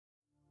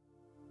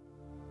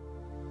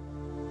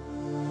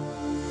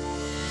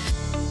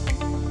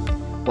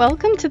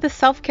Welcome to the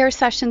Self-Care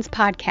Sessions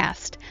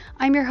podcast.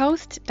 I'm your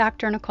host,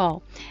 Dr.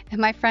 Nicole,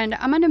 and my friend,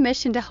 I'm on a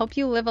mission to help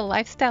you live a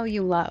lifestyle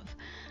you love.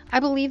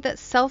 I believe that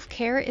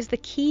self-care is the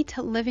key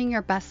to living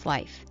your best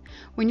life.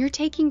 When you're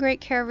taking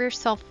great care of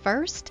yourself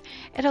first,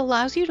 it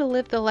allows you to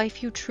live the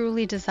life you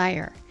truly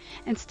desire,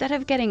 instead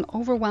of getting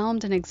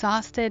overwhelmed and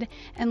exhausted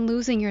and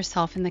losing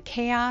yourself in the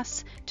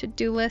chaos,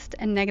 to-do list,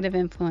 and negative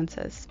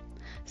influences.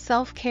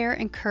 Self-care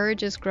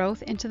encourages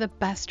growth into the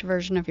best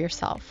version of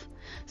yourself.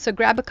 So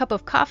grab a cup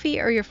of coffee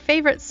or your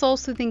favorite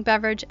soul-soothing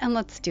beverage and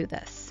let's do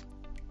this.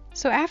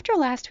 So after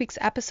last week's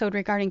episode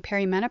regarding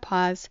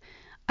perimenopause,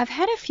 I've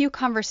had a few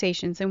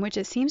conversations in which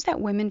it seems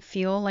that women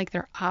feel like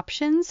their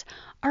options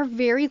are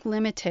very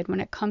limited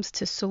when it comes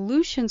to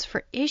solutions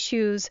for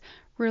issues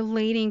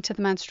relating to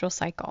the menstrual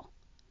cycle.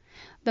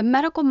 The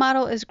medical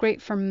model is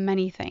great for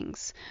many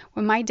things.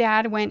 When my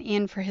dad went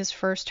in for his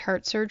first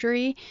heart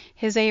surgery,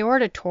 his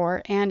aorta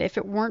tore, and if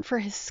it weren't for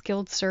his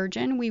skilled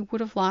surgeon, we would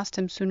have lost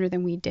him sooner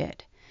than we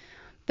did.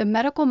 The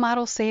medical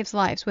model saves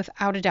lives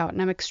without a doubt,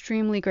 and I'm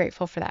extremely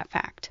grateful for that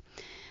fact.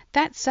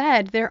 That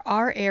said, there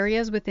are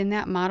areas within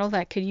that model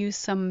that could use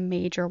some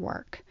major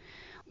work.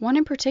 One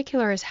in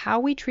particular is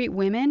how we treat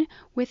women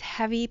with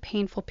heavy,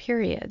 painful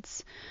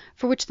periods,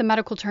 for which the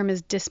medical term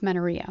is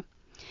dysmenorrhea.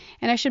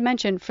 And I should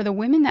mention, for the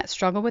women that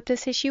struggle with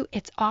this issue,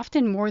 it's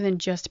often more than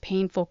just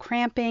painful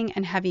cramping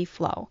and heavy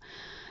flow.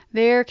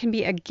 There can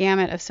be a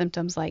gamut of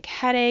symptoms like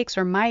headaches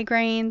or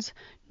migraines,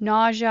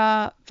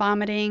 nausea,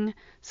 vomiting,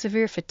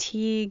 severe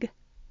fatigue,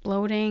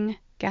 bloating,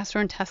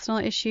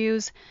 gastrointestinal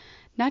issues,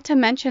 not to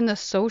mention the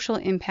social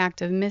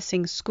impact of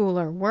missing school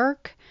or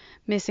work,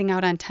 missing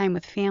out on time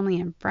with family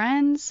and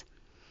friends.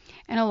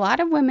 And a lot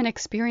of women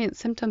experience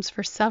symptoms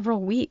for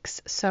several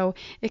weeks, so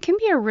it can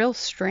be a real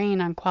strain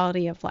on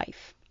quality of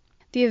life.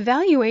 The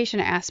evaluation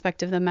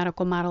aspect of the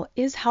medical model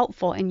is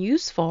helpful and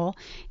useful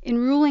in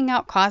ruling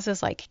out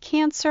causes like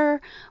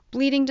cancer,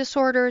 bleeding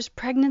disorders,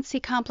 pregnancy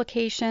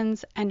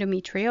complications,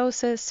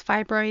 endometriosis,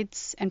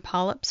 fibroids, and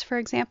polyps, for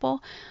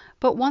example.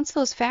 But once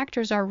those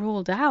factors are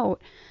ruled out,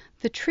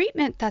 the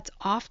treatment that's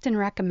often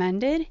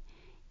recommended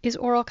is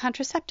oral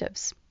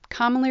contraceptives,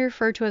 commonly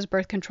referred to as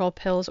birth control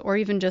pills or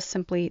even just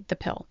simply the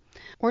pill.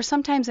 Or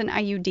sometimes an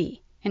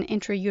IUD, an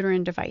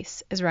intrauterine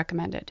device, is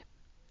recommended.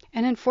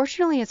 And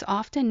unfortunately, it's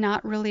often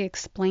not really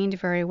explained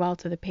very well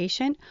to the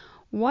patient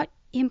what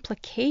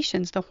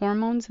implications the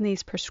hormones in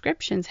these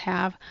prescriptions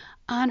have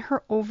on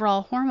her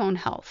overall hormone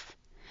health.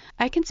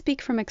 I can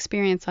speak from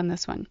experience on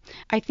this one.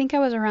 I think I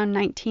was around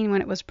 19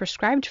 when it was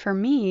prescribed for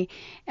me,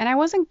 and I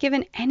wasn't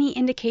given any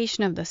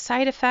indication of the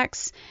side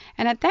effects,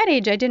 and at that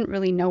age, I didn't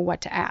really know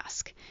what to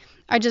ask.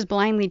 I just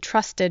blindly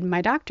trusted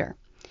my doctor.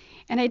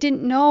 And I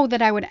didn't know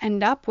that I would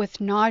end up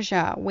with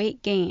nausea,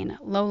 weight gain,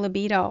 low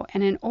libido,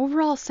 and an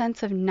overall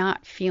sense of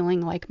not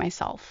feeling like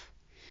myself.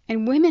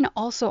 And women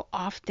also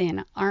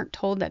often aren't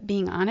told that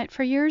being on it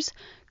for years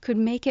could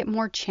make it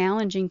more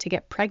challenging to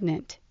get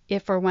pregnant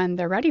if or when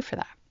they're ready for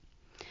that.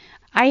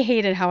 I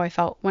hated how I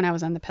felt when I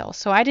was on the pill,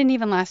 so I didn't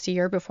even last a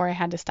year before I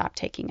had to stop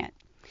taking it.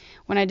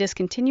 When I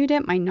discontinued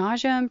it, my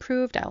nausea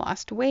improved, I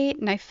lost weight,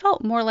 and I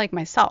felt more like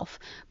myself.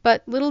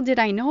 But little did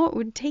I know it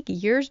would take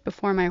years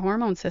before my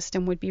hormone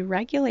system would be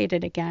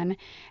regulated again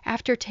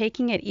after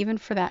taking it even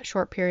for that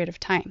short period of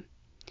time.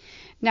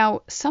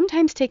 Now,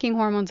 sometimes taking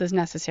hormones is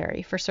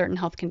necessary for certain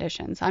health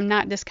conditions. I'm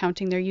not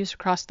discounting their use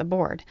across the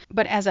board.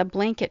 But as a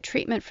blanket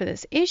treatment for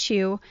this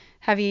issue,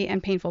 heavy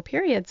and painful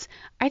periods,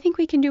 I think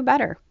we can do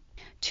better.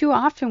 Too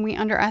often we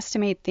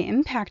underestimate the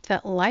impact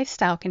that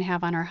lifestyle can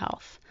have on our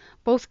health,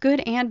 both good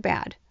and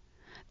bad.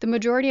 The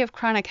majority of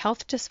chronic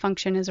health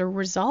dysfunction is a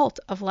result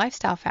of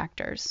lifestyle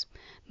factors.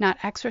 Not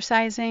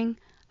exercising,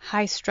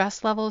 high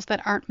stress levels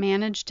that aren't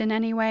managed in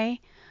any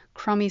way,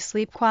 crummy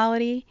sleep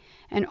quality,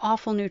 and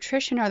awful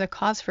nutrition are the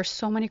cause for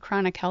so many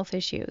chronic health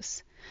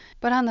issues.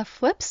 But on the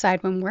flip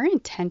side, when we're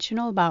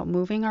intentional about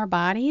moving our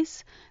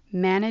bodies,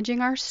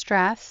 managing our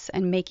stress,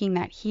 and making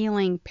that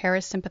healing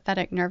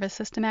parasympathetic nervous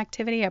system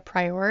activity a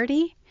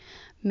priority,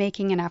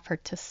 making an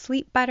effort to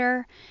sleep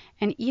better,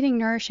 and eating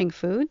nourishing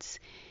foods,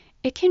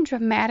 it can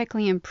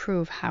dramatically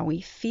improve how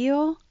we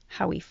feel,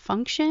 how we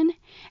function,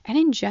 and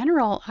in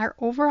general, our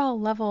overall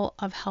level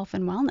of health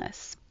and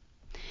wellness.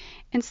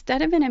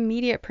 Instead of an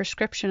immediate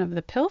prescription of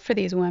the pill for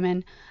these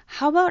women,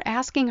 how about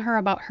asking her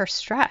about her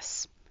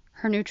stress,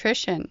 her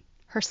nutrition,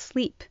 her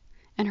sleep,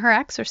 and her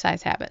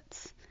exercise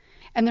habits?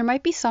 And there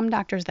might be some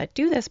doctors that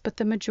do this, but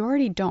the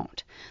majority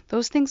don't.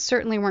 Those things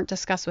certainly weren't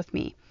discussed with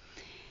me.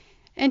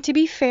 And to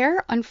be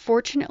fair,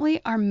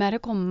 unfortunately, our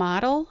medical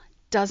model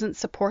doesn't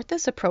support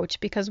this approach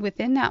because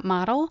within that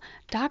model,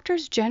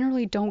 doctors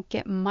generally don't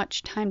get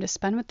much time to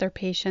spend with their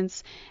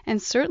patients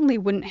and certainly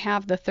wouldn't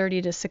have the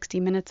 30 to 60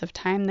 minutes of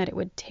time that it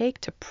would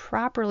take to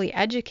properly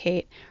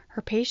educate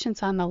her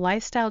patients on the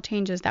lifestyle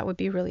changes that would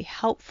be really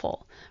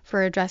helpful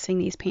for addressing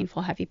these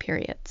painful, heavy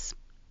periods.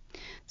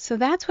 So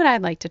that's what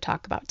I'd like to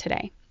talk about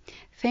today.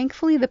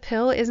 Thankfully, the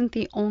pill isn't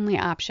the only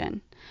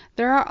option.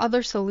 There are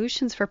other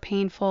solutions for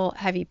painful,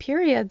 heavy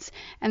periods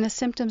and the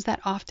symptoms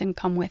that often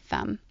come with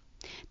them.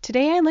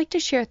 Today, I'd like to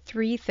share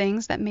 3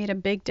 things that made a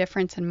big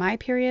difference in my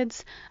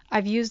periods.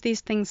 I've used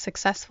these things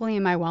successfully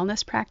in my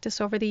wellness practice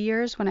over the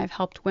years when I've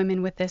helped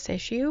women with this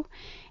issue,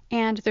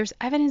 and there's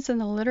evidence in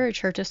the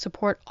literature to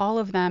support all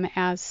of them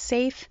as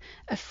safe,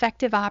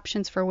 effective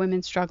options for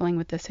women struggling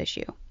with this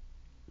issue.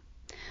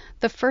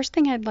 The first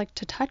thing I'd like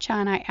to touch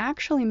on, I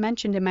actually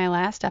mentioned in my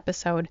last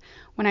episode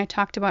when I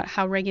talked about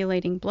how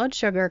regulating blood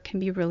sugar can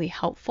be really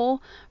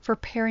helpful for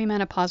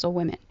perimenopausal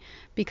women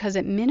because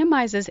it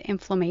minimizes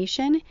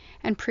inflammation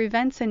and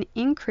prevents an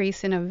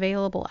increase in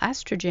available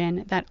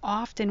estrogen that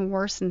often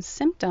worsens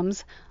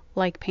symptoms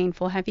like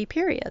painful heavy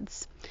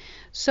periods.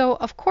 So,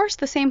 of course,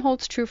 the same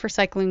holds true for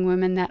cycling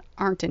women that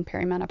aren't in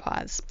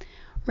perimenopause.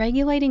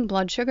 Regulating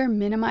blood sugar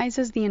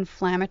minimizes the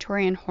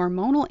inflammatory and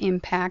hormonal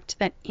impact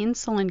that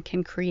insulin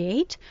can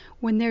create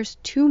when there's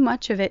too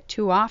much of it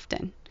too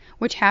often,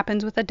 which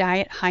happens with a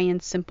diet high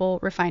in simple,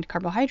 refined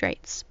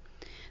carbohydrates.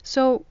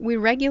 So we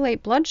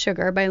regulate blood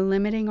sugar by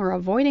limiting or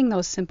avoiding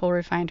those simple,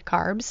 refined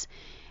carbs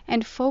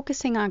and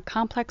focusing on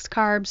complex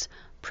carbs,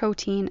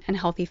 protein, and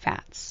healthy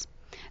fats.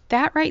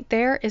 That right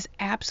there is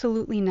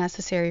absolutely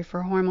necessary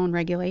for hormone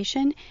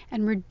regulation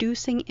and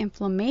reducing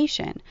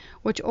inflammation,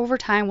 which over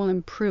time will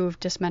improve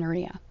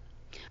dysmenorrhea.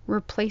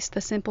 Replace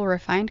the simple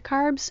refined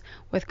carbs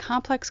with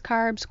complex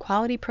carbs,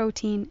 quality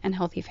protein, and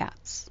healthy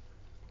fats.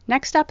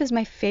 Next up is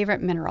my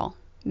favorite mineral,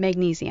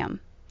 magnesium.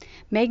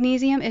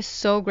 Magnesium is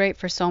so great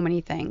for so many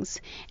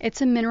things.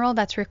 It's a mineral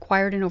that's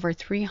required in over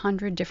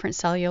 300 different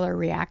cellular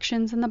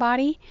reactions in the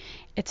body.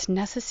 It's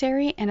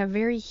necessary and a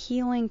very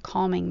healing,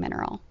 calming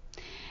mineral.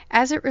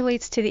 As it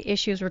relates to the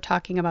issues we're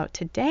talking about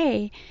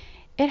today,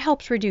 it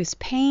helps reduce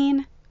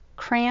pain,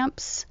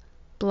 cramps,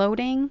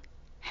 bloating,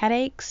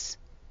 headaches,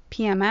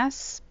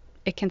 PMS.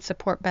 It can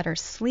support better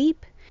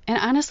sleep, and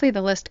honestly,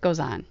 the list goes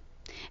on.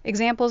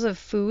 Examples of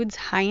foods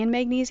high in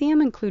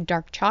magnesium include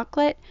dark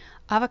chocolate,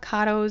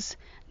 avocados,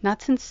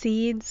 nuts and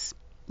seeds,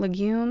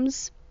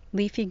 legumes,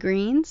 leafy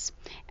greens,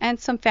 and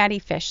some fatty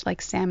fish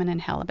like salmon and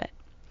halibut.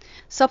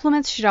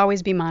 Supplements should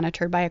always be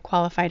monitored by a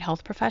qualified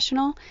health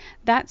professional.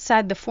 That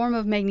said, the form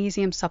of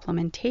magnesium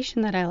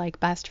supplementation that I like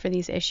best for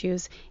these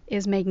issues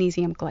is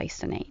magnesium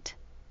glycinate.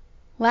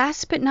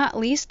 Last but not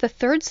least, the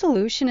third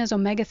solution is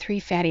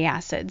omega-3 fatty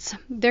acids.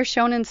 They're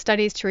shown in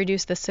studies to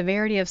reduce the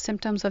severity of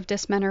symptoms of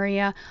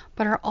dysmenorrhea,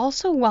 but are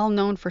also well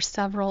known for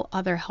several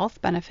other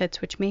health benefits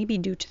which may be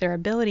due to their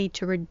ability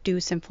to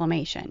reduce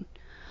inflammation.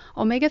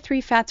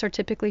 Omega-3 fats are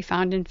typically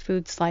found in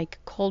foods like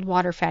cold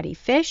water fatty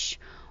fish,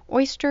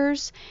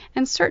 oysters,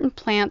 and certain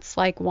plants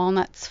like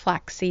walnuts,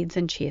 flax seeds,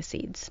 and chia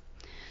seeds.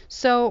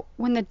 So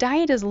when the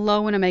diet is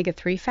low in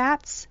omega-3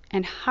 fats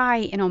and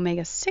high in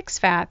omega-6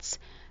 fats,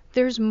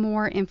 there's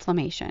more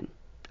inflammation.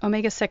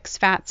 Omega-6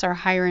 fats are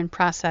higher in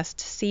processed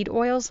seed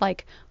oils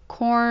like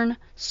corn,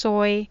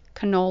 soy,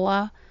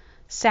 canola,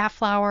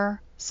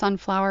 safflower,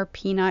 sunflower,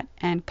 peanut,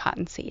 and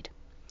cottonseed.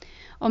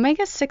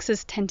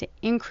 Omega-6s tend to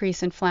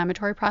increase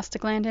inflammatory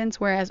prostaglandins,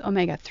 whereas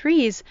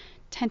omega-3s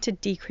tend to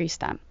decrease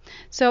them.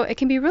 So it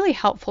can be really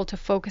helpful to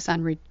focus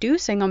on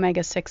reducing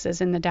omega-6s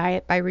in the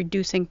diet by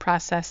reducing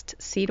processed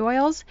seed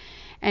oils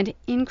and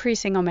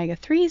increasing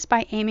omega-3s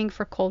by aiming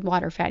for cold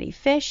water fatty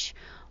fish,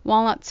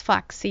 walnuts,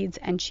 flax seeds,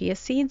 and chia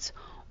seeds,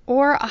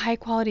 or a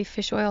high-quality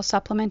fish oil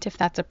supplement if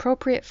that's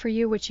appropriate for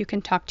you, which you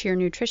can talk to your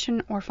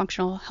nutrition or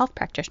functional health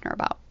practitioner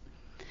about.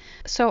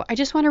 So I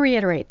just want to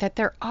reiterate that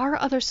there are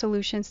other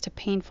solutions to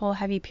painful,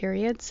 heavy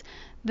periods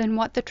than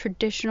what the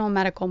traditional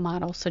medical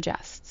model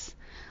suggests.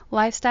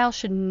 Lifestyle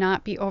should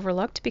not be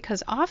overlooked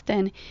because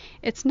often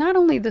it's not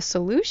only the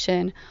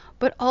solution,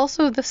 but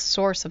also the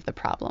source of the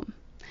problem.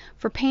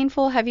 For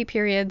painful, heavy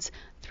periods,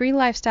 3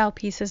 lifestyle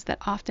pieces that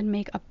often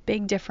make a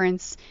big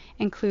difference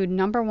include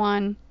number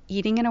 1,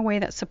 eating in a way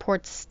that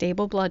supports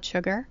stable blood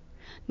sugar,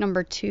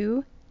 number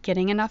 2,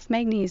 getting enough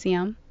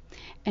magnesium,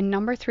 and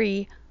number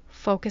 3,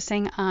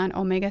 focusing on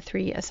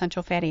omega-3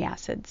 essential fatty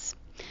acids.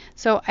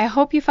 So I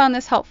hope you found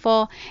this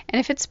helpful, and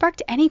if it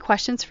sparked any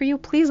questions for you,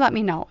 please let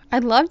me know.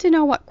 I'd love to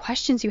know what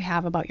questions you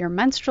have about your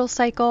menstrual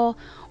cycle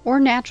or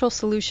natural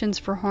solutions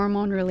for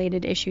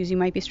hormone-related issues you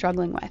might be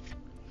struggling with.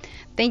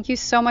 Thank you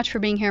so much for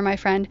being here, my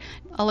friend.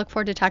 I'll look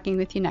forward to talking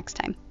with you next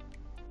time.